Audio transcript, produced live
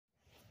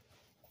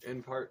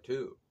in part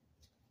 2.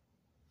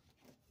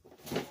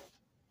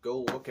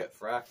 Go look at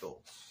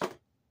fractals.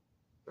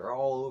 They're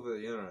all over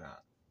the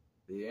internet.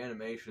 The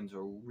animations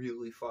are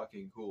really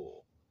fucking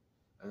cool.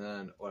 And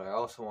then what I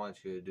also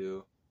want you to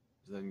do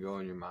is then go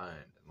in your mind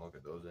and look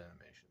at those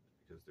animations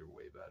because they're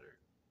way better.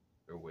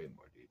 They're way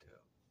more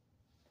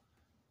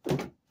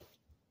detailed.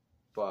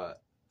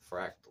 But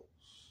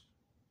fractals,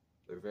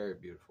 they're very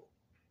beautiful.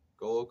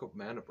 Go look up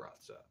Mandelbrot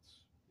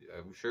sets.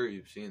 I'm sure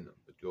you've seen them,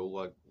 but go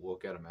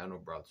look at a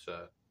Mandelbrot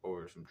set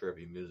over some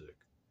trippy music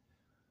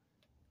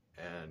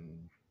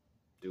and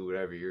do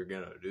whatever you're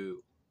gonna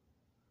do.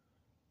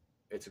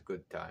 It's a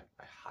good time.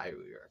 I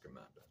highly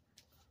recommend it.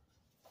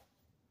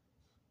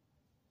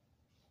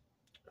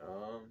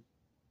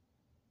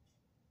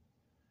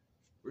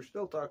 We're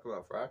still talking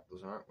about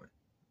fractals, aren't we?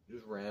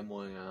 Just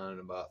rambling on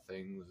about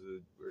things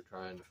that we're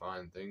trying to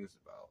find things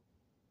about.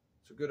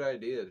 It's a good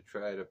idea to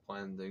try to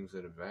plan things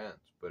in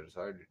advance, but it's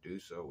hard to do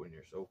so when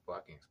you're so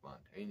fucking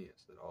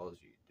spontaneous that all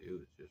you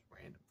do is just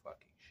random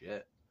fucking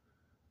shit.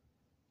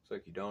 It's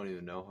like you don't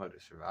even know how to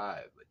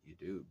survive, but you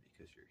do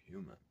because you're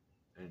human.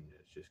 And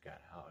it's just kind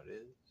of how it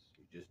is.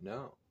 You just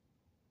know.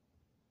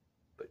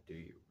 But do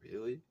you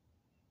really?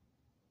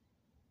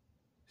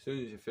 As soon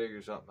as you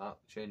figure something out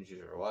that changes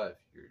your life,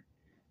 you're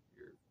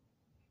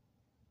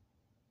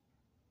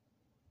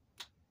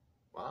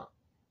wow.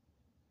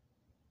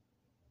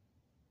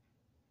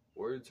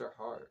 Words are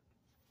hard.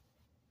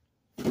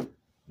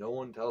 No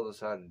one tells us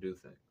how to do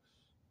things.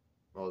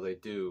 Well, they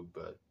do,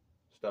 but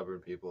stubborn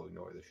people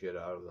ignore the shit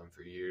out of them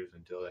for years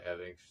until they have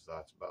anxious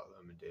thoughts about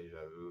them and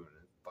deja vu,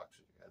 and it fucks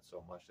with your head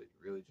so much that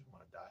you really just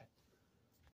want to die.